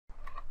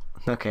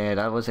Okay,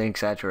 that was an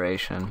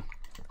exaggeration.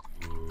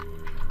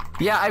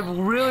 Yeah, I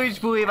really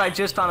believe I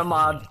just found a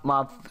mob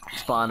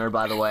spawner,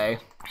 by the way.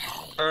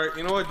 Alright,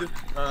 you know what? Just,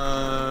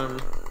 how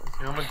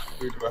much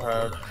food do I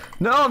have?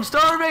 No, I'm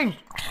starving!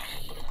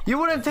 You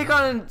wouldn't take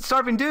on a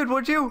starving dude,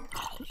 would you?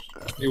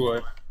 You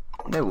would.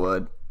 They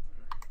would.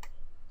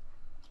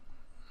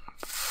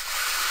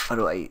 What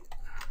do I eat?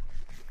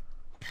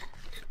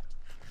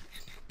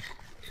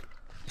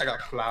 I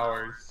got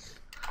flowers.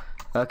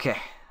 Okay.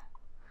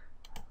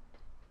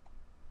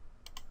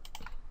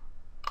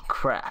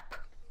 Crap.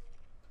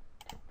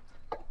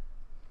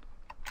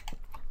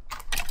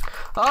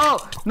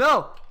 Oh,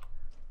 no!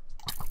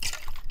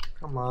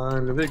 Come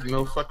on, the big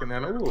no fucking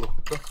animal. Ooh,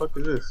 what the fuck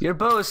is this? Your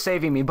bow is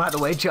saving me, by the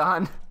way,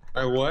 John.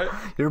 My what?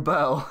 Your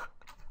bow.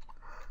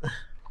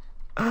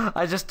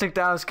 I just took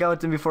down a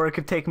skeleton before it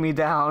could take me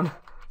down.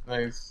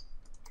 Nice.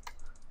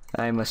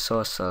 I'm a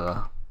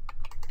sorcerer.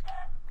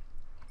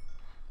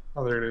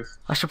 Oh, there it is.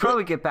 I should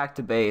probably get back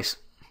to base.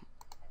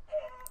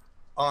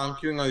 Oh, I'm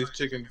killing all these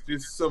chickens.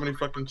 There's so many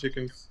fucking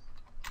chickens.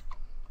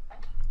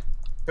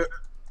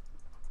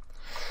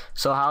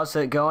 So how's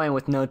it going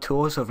with no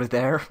tools over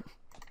there?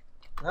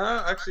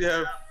 I actually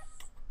have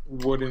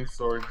wooden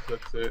swords,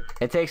 that's it.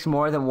 It takes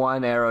more than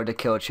one arrow to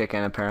kill a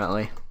chicken,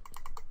 apparently.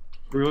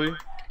 Really?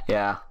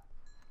 Yeah.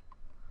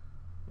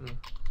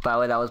 By the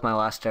way, that was my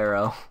last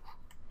arrow.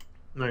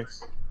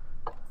 Nice.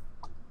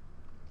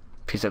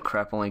 Piece of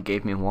crap only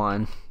gave me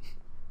one.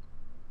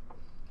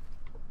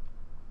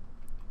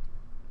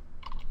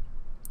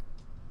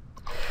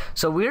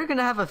 So we're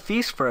gonna have a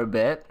feast for a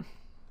bit.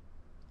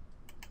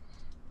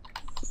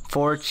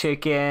 4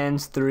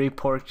 chickens, 3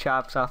 pork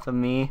chops off of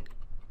me.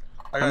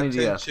 I got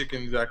 10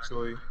 chickens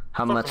actually.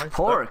 How much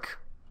pork?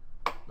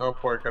 No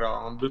pork at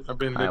all. I've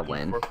been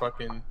looking for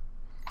fucking...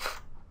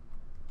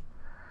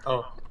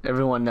 Oh.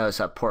 Everyone knows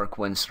that pork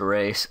wins the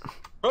race.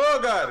 Oh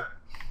god!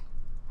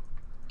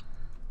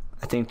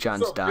 I think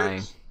John's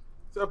dying.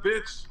 What's up,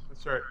 bitch?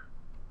 That's right.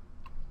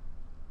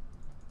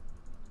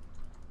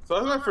 So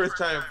that was my first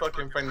time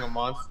fucking fighting a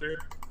monster.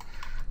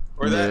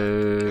 Or that,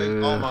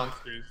 like, all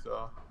monsters,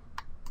 so.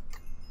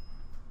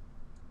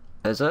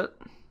 Is it?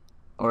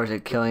 Or is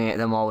it killing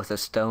them all with a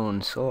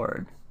stone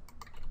sword?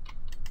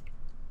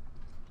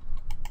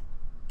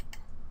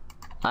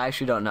 I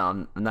actually don't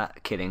know. I'm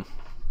not kidding.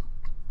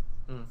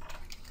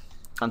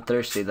 I'm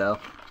thirsty though.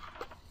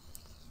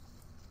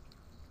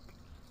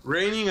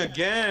 Raining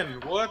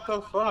again. What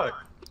the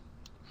fuck?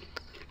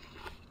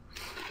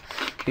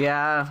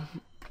 Yeah.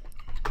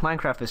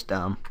 Minecraft is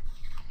dumb.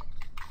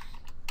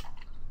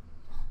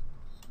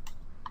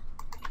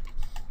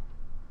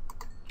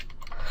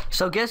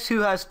 So guess who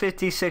has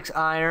 56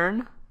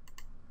 iron?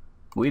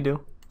 We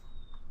do.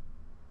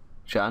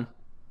 John.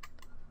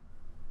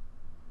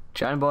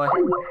 John boy.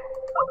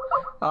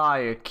 Oh,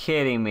 you're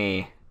kidding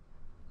me.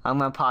 I'm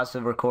gonna pause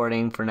the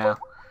recording for now,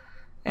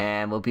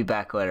 and we'll be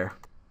back later.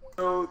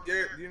 So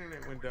yeah, the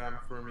internet went down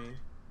for me.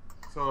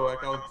 So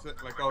like I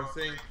was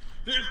saying,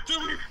 there's too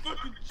many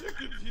fucking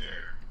chickens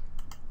here.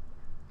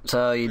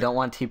 So you don't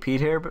want TP'd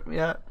here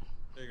yet?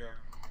 There you go.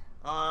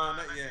 Not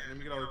yet. Let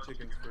me get all the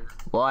chickens first.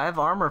 Well, I have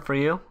armor for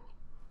you.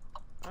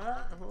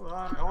 Hold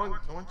on. I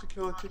want to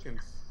kill the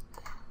chickens.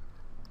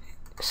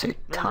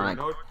 Satanic.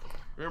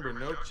 Remember,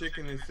 no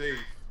chicken is safe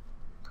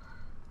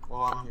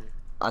while I'm here.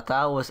 I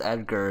thought it was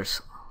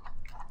Edgar's.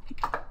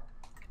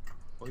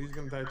 Well, he's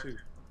gonna die too.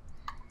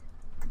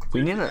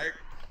 We need a...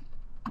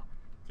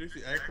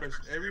 Seriously, I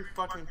crushed every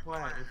fucking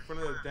plant in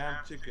front of the damn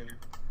chicken.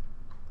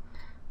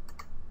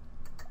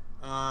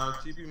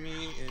 TP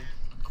me in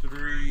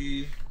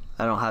 3...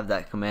 I don't have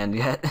that command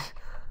yet.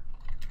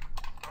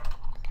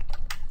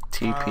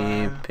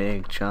 TP,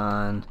 Big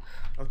John.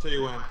 I'll tell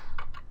you when.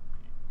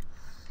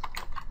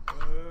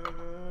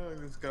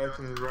 This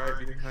skeleton is right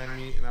behind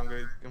me, and I'm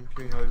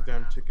killing all these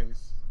damn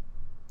chickens.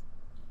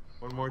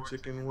 One more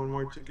chicken, one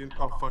more chicken.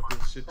 Oh fuck,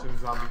 this shit ton of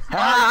zombies.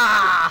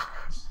 Ah!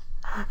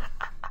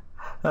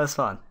 That was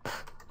fun.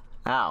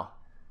 Ow.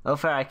 Oh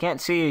fair, I can't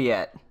see you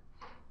yet.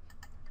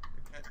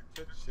 I can't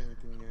touch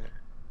anything yet.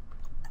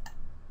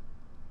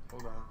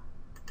 Hold on.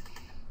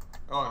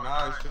 Oh, now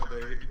I show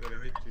that I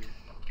hit you.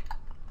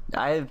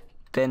 I've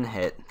been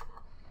hit.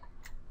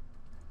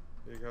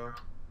 There you go.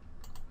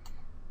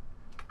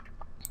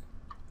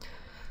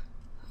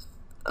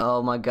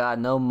 Oh my god,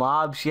 no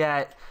mobs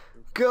yet.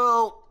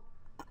 Go!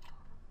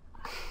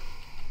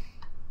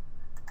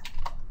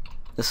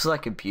 This is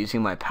like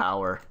abusing my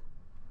power,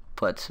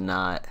 but it's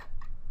not.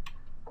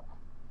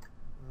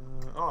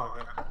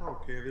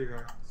 Okay, there you go.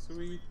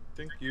 Sweet,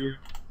 thank you.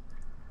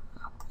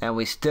 And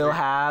we still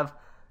have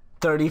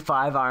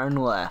 35 iron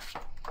left.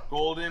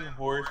 Golden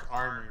horse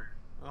armor.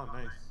 Oh,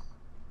 nice.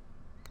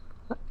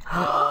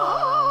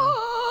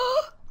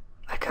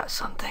 I got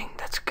something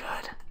that's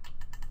good.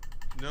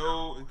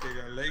 No, they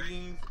got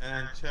leggings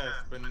and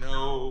chest, but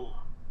no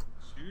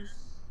shoes.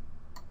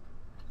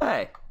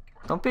 Hey,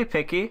 don't be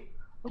picky.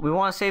 We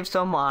want to save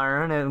some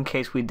iron in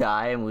case we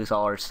die and lose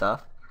all our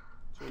stuff.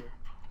 Sure.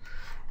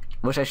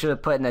 Which I should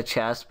have put in a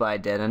chest, but I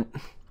didn't.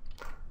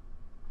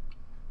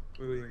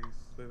 Lilians.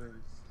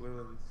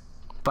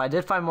 But I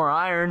did find more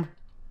iron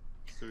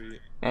Sweet.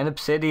 and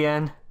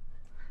obsidian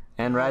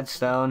and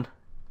redstone.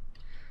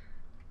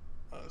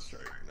 Oh,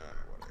 sorry, not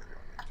what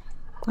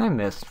I wanted. I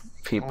miss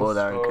people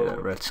that are good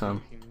at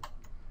redstone.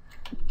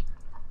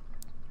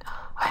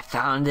 I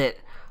found it.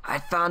 I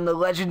found the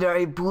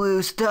legendary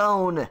blue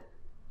stone.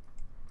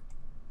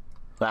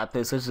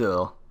 Lapis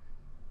Azul.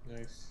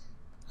 Nice.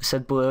 I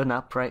said blue,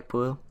 not bright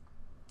blue.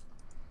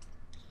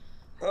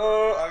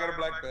 Oh, I got a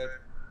black bed.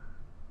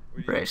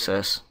 What do you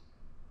Racist. think?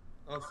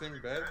 Oh,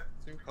 same bed?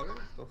 Same color?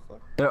 What the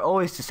fuck? They're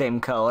always the same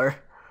color.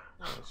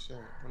 Oh, shit.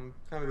 I'm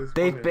kind of disappointed.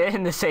 They've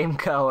been the same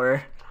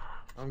color.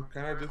 I'm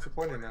kind of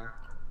disappointed now.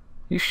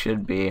 You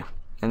should be.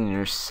 And in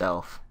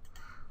yourself.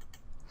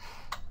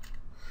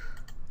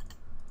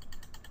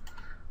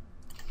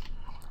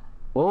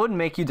 What would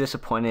make you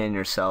disappointed in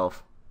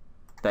yourself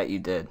that you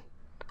did?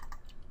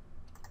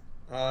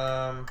 Fuck,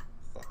 I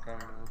don't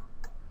know.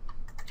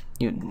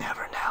 You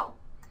never know.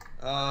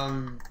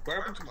 What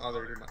happened to my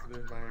other,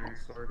 there's my iron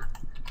sword.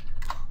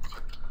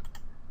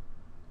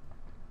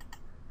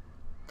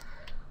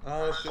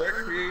 Should I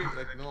create,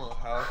 like, a little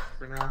house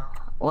for now?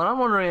 What I'm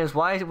wondering is,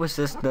 why was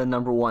this the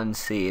 #1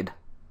 seed?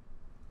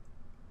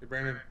 Hey,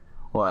 Brandon.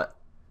 What?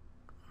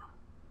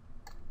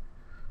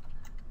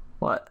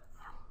 What?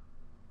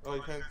 Oh,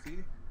 you can't see?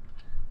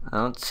 I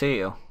don't see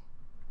you.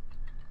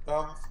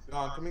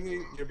 Come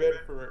in your bed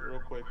for it real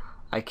quick.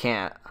 I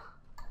can't.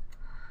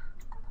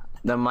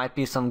 There might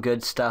be some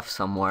good stuff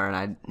somewhere, and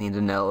I need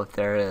to know if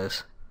there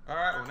is.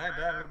 Alright, when I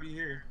die, I'm gonna be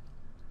here.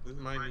 This is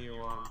my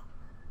new,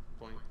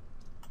 point.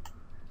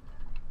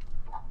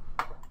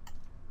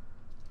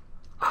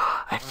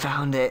 I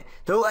found it!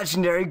 The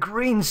legendary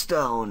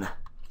greenstone!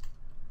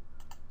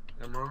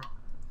 Emerald?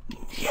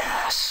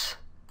 Yes!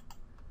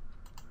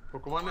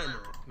 Pokemon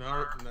Emerald.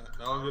 Now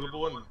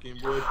available on Game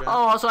Boy Advance.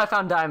 Oh, also I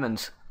found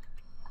diamonds.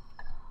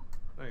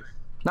 Nice.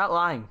 Not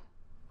lying.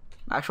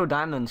 Actual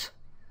diamonds.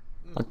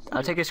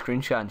 I'll take a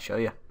screenshot and show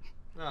you.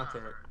 No, it's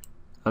alright.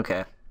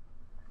 Okay.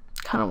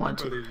 Kinda want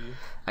I to. believe you.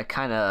 I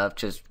kinda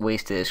just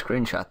wasted a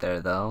screenshot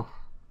there, though.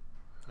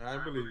 I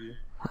believe you.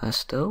 I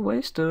still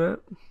wasted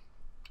it.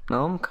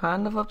 No, I'm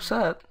kind of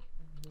upset.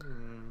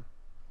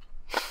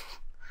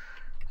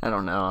 I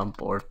don't know, I'm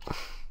bored.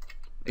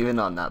 Even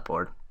though I'm not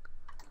bored.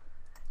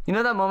 You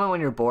know that moment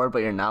when you're bored but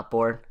you're not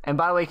bored? And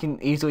by the way, you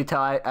can easily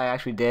tell I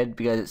actually did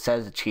because it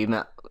says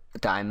achievement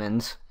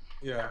diamonds.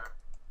 Yeah.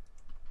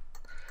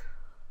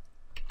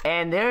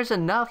 And there's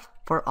enough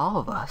for all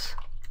of us.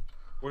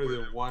 What is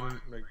it?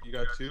 One, like, you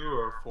got 2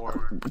 or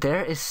 4?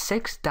 There is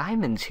 6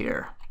 diamonds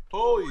here.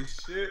 Holy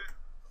shit.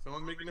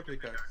 Someone's making a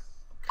pickaxe.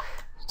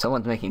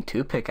 Someone's making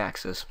 2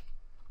 pickaxes.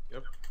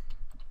 Yep.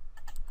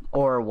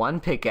 Or 1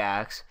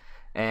 pickaxe,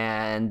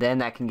 and then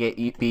that can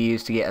be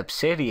used to get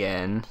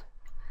obsidian.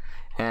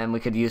 And we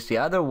could use the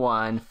other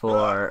one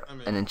for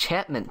an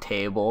enchantment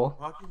table.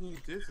 Well, I can use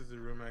this as a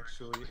room,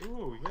 actually.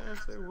 Ooh, yes,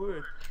 I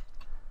would.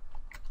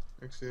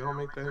 Actually, I'll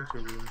make that into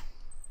a room.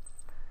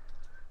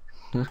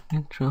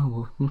 In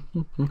trouble.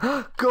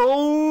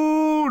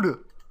 Gold!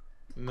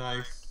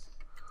 Nice.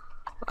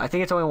 I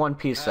think it's only 1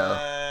 piece, though.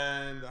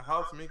 And the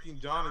house making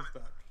John is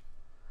back.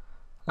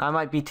 I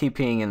might be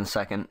TPing in a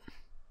second.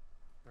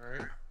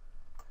 Alright.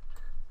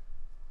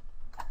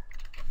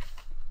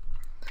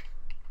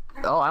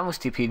 Oh, I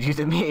almost TP'd you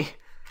to me.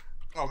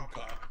 Oh,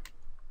 God.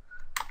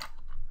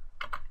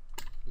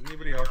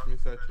 Anybody else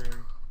miss that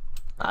train?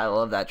 I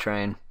love that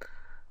train.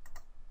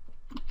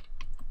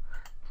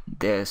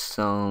 There's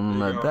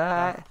some of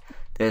that.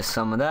 There's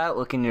some of that.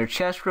 Look in your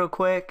chest real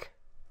quick.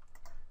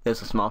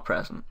 There's a small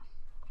present.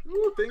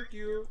 Ooh, thank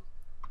you.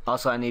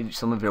 Also, I need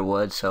some of your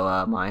wood,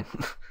 so mine.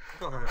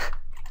 Go ahead.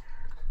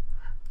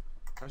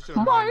 I should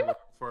have mined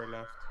before I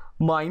left.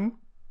 Mine.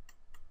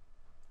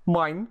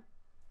 Mine.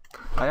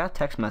 I got a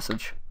text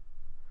message.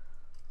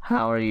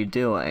 How are you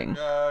doing?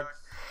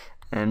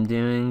 I'm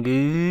doing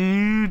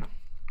good.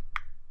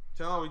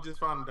 Tell her we just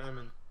found a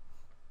diamond.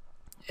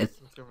 It's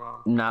your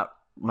mom. not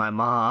my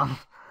mom.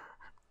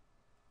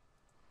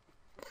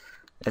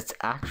 It's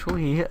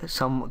actually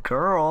some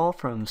girl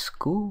from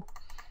school.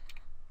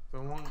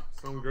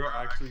 Some girl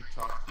actually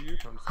talked to you?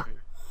 I'm just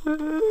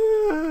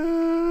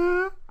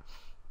kidding.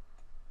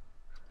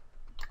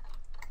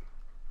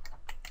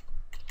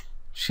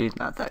 She's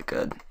not that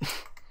good.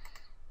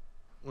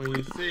 When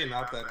you say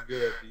not that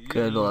good,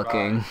 Good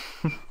looking.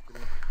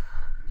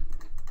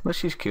 But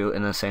she's cute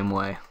in the same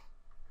way.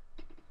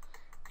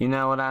 You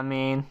know what I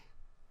mean?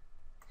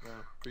 Yeah,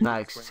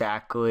 Not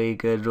exactly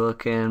good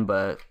looking,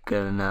 but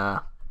good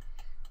enough.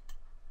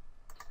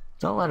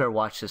 Don't let her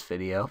watch this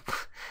video.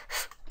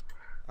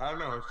 I don't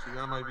know.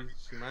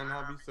 She might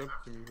not be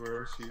stuck to me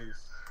wherever she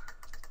is.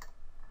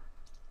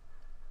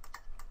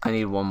 I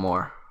need one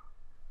more.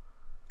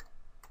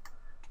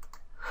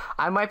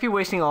 I might be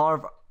wasting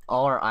all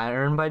our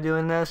iron by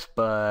doing this,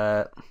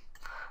 but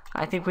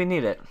I think we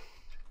need it.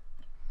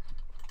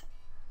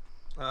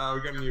 We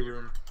got a new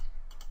room.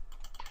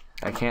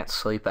 I can't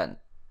sleep at.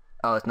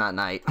 Oh, it's not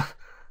night.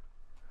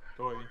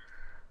 Boy.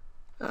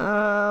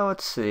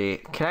 Let's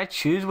see. Can I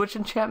choose which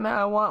enchantment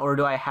I want, or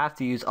do I have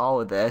to use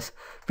all of this?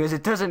 Because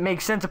it doesn't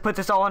make sense to put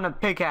this all on a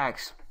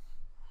pickaxe.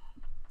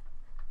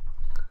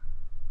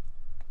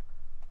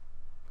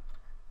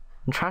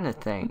 I'm trying to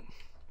think.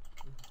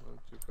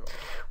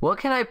 What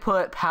can I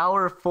put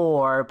power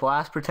 4,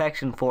 blast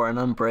protection 4, and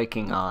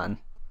unbreaking on?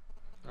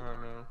 I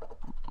don't know.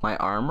 My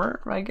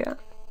armor, I guess?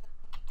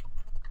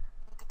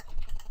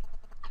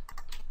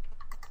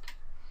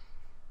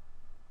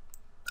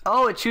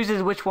 Oh, it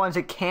chooses which ones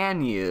it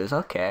can use.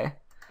 Okay.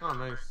 Oh,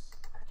 nice.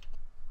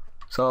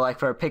 So, like,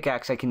 for a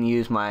pickaxe, I can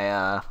use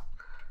my,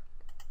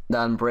 the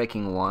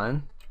unbreaking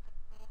one.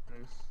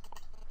 Nice.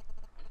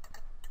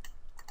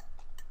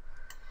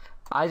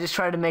 I just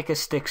tried to make a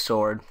stick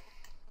sword.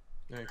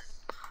 Nice.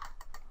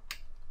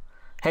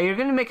 Hey, you're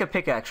gonna make a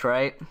pickaxe,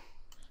 right?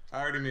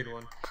 I already made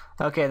one.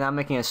 Okay, now I'm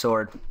making a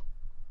sword.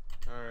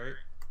 Alright.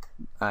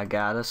 I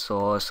got a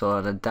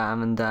sword, a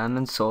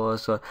diamond, sword.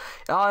 Oh,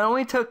 it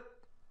only took...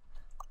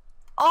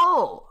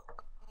 Oh!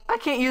 I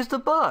can't use the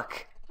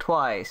book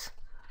twice.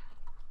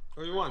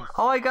 Only once.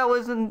 All I got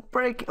was in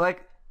break.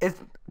 Like, it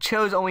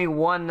chose only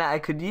one that I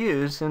could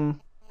use, and...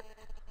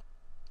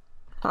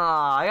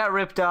 Aw, I got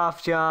ripped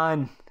off,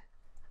 John.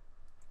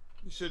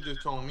 You should have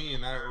just told me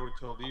and I would have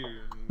told you.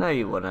 No,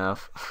 you wouldn't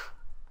have.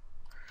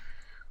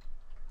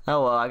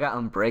 Oh well, I got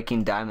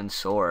Unbreaking Diamond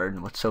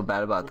Sword. What's so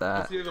bad about that?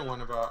 What's the other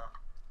one about?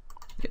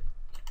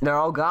 They're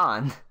all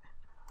gone.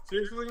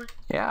 Seriously?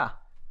 Yeah.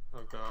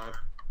 Oh god.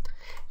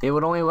 It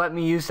would only let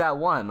me use that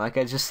one, like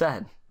I just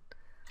said.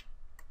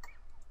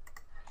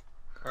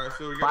 Alright,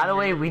 so By the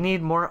way, we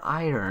need more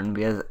iron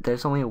because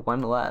there's only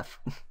one left.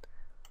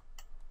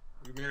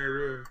 We made a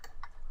room.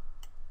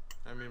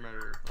 I made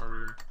our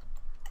room.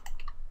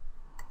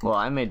 Well,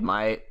 I made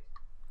my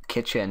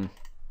kitchen.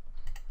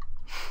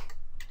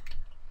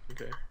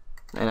 Okay.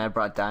 And I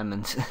brought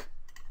diamonds.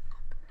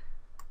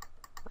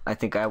 I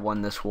think I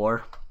won this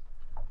war.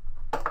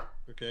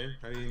 Okay.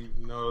 I didn't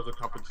know the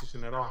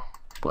competition at all.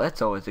 Well,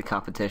 that's always a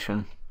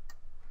competition.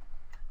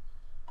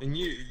 And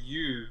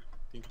you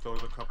think it's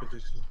always a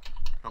competition?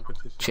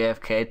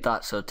 JFK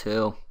thought so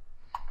too.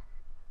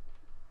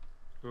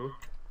 Who?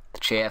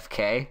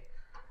 JFK.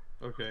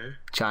 Okay.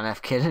 John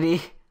F.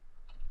 Kennedy.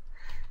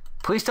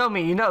 Please tell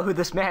me you know who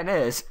this man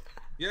is.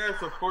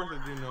 Yes, of course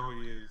I do know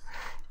who he is.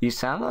 You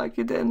sound like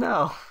you didn't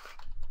know.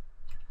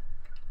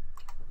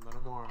 Not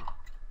anymore.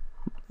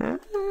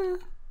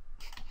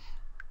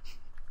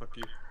 Fuck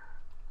you.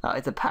 I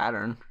like the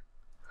pattern.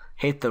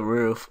 Hate the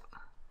roof.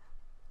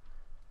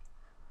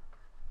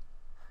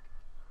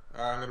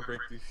 I'm gonna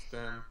break these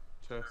stem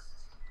chests.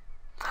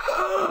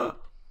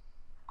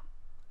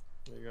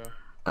 There you go.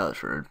 That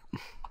was rude.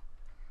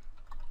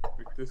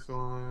 Break this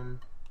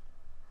one.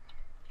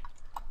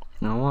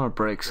 I want to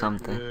break Break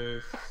something.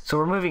 this. So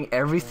we're moving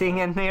everything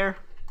in there?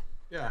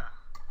 Yeah.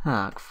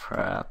 Oh,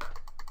 crap.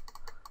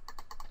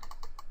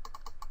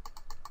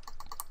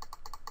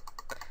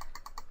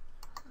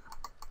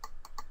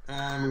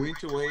 And we need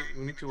to wait.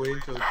 We need to wait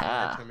until it's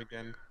night time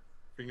again.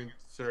 We can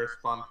set our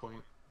spawn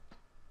point.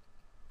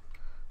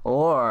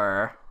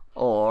 Or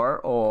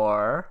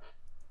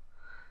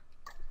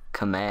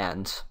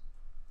commands.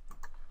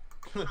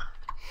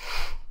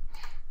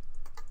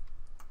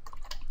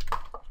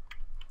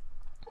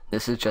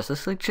 This is just a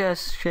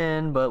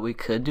suggestion, but we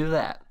could do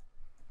that.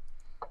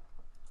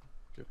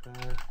 Get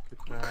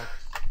back.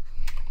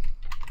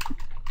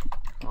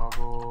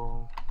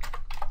 Cobble.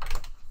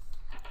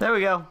 There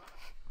we go.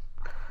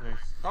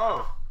 Nice.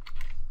 Oh!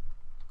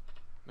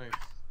 Nice.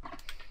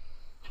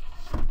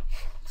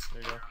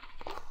 There you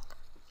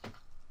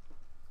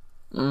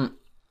go.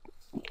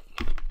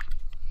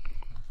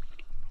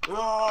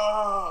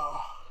 Oh!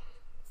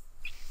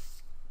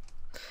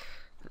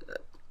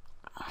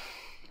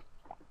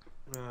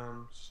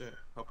 Shit.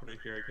 I'll put it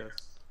here, I guess.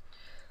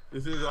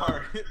 This is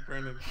our...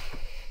 Brendan.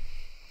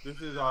 This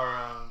is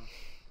our,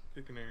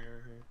 kitchen area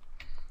right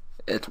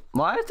here.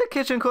 Why is the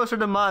kitchen closer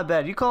to my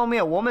bed? You calling me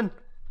a woman?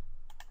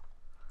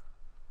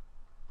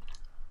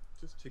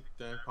 Just take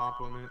that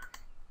compliment.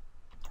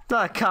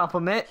 Not a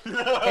compliment.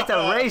 It's a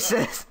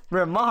racist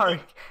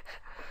remark.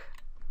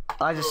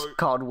 I just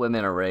called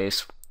women a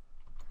race.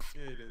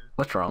 Yeah, you did.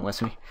 What's wrong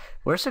with me?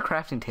 Where's the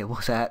crafting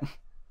tables at?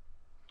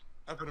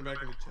 I put it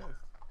back in the chest.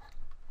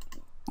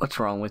 What's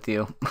wrong with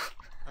you? I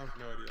have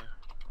no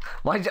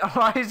idea.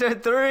 Why is there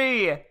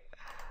 3?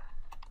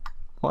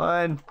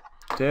 1,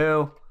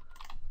 2,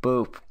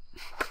 boop.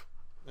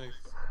 Nice.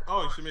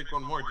 Oh, you should make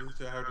one more just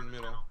to have it in the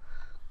middle.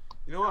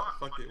 You know what?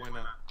 Fuck it, why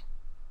not?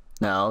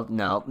 No.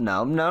 No.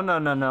 What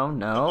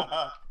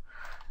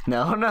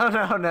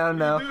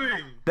are you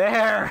doing?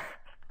 There.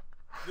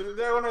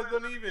 That one is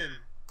uneven.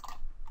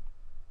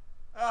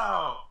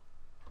 Ow.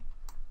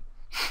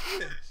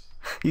 Bitch.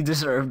 You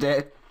deserved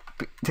it,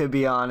 to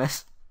be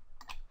honest.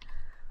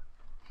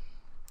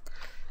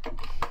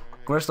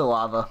 Where's the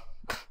lava?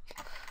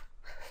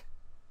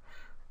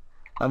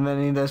 I'm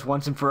gonna need this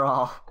once and for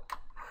all.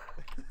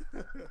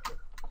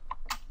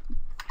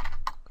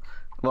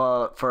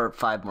 Well, for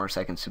 5 more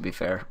seconds to be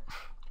fair.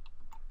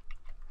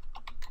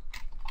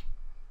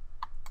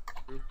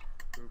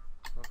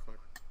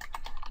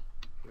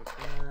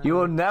 You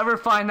will never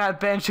find that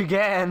bench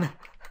again.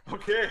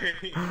 Okay.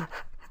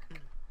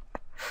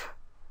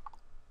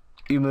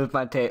 You moved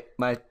my tape.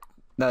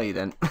 No, you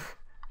didn't.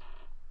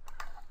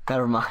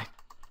 Never mind.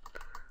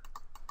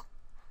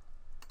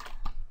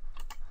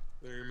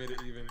 There, you made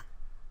it even.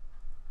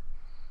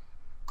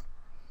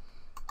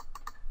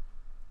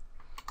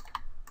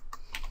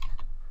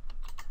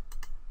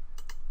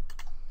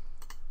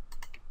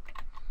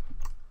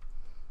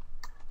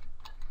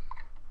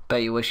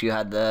 Bet you wish you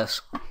had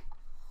this.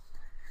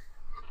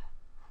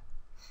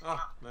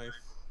 Ah, nice.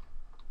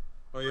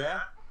 Oh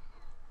yeah?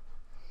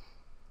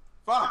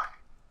 Fuck!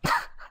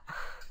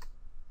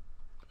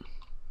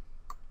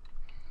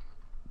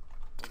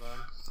 Hold on.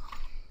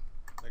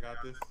 I got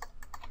this.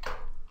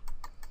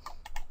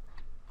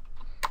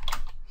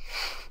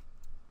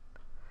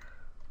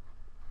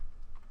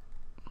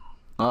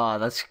 Oh,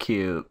 that's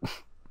cute.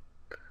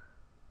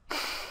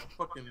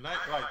 Fucking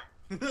nightlight.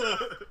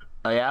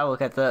 Oh yeah,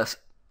 look at this.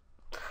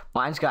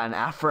 Mine's got an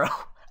afro.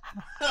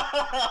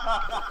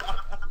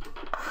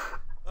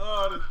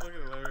 Oh, that's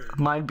fucking hilarious.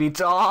 Mine beats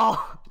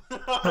all.